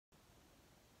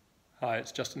Hi,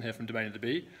 it's Justin here from Domain of the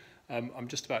Bee. I'm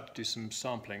just about to do some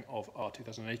sampling of our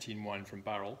 2018 wine from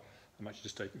barrel. I'm actually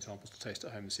just taking samples to taste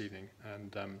at home this evening,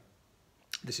 and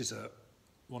this is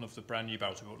one of the brand new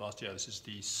barrels we bought last year. This is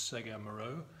the Sega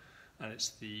Moreau, and it's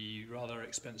the rather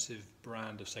expensive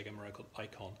brand of Sega Moreau called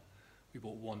Icon. We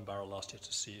bought one barrel last year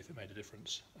to see if it made a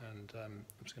difference, and I'm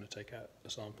just going to take out a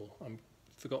sample. I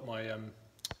forgot my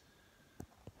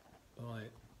my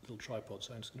little tripod,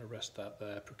 so I'm just going to rest that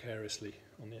there precariously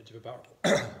on the edge of a barrel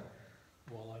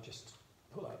while I just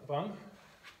pull out the bung.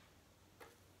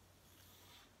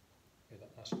 Hear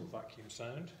that nice little vacuum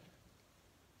sound.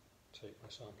 Take my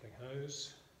sampling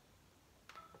hose,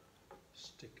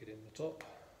 stick it in the top,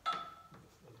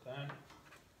 further down.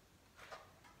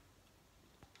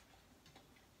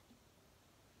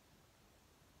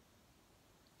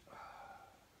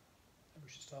 Maybe we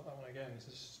should start that one again. This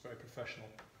is very professional.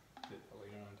 Bit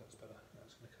following around, that's better. Now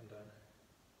it's going to come down.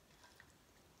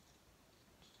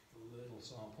 Just take a little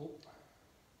sample,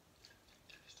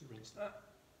 just to rinse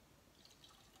that.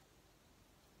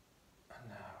 And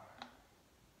now,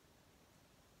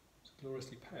 it's a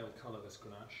gloriously pale colour, this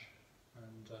Grenache,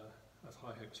 and I have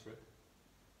high hopes for it.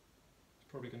 It's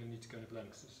probably going to need to go in a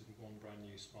blend because this is one brand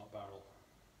new smart barrel.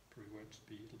 Probably won't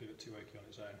be, it'll be a bit too oaky on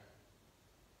its own.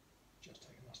 Just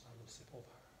take a nice little sip of.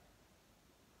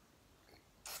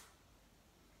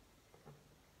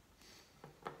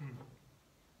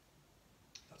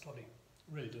 That's lovely.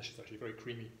 Really delicious actually, very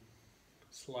creamy,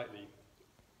 slightly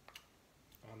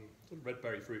sort of red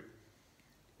berry fruit,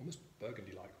 almost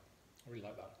burgundy-like. I really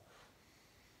like that.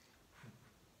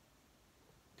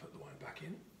 Put the wine back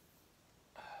in.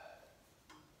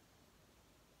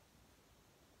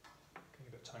 Getting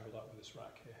a bit tangled up with this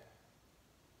rack here.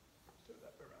 Let's do it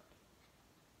that way around.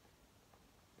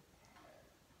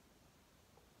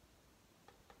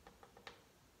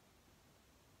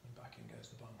 And back in goes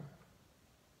the bung.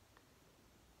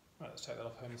 Right, let's take that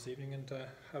off home this evening and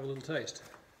have a little taste.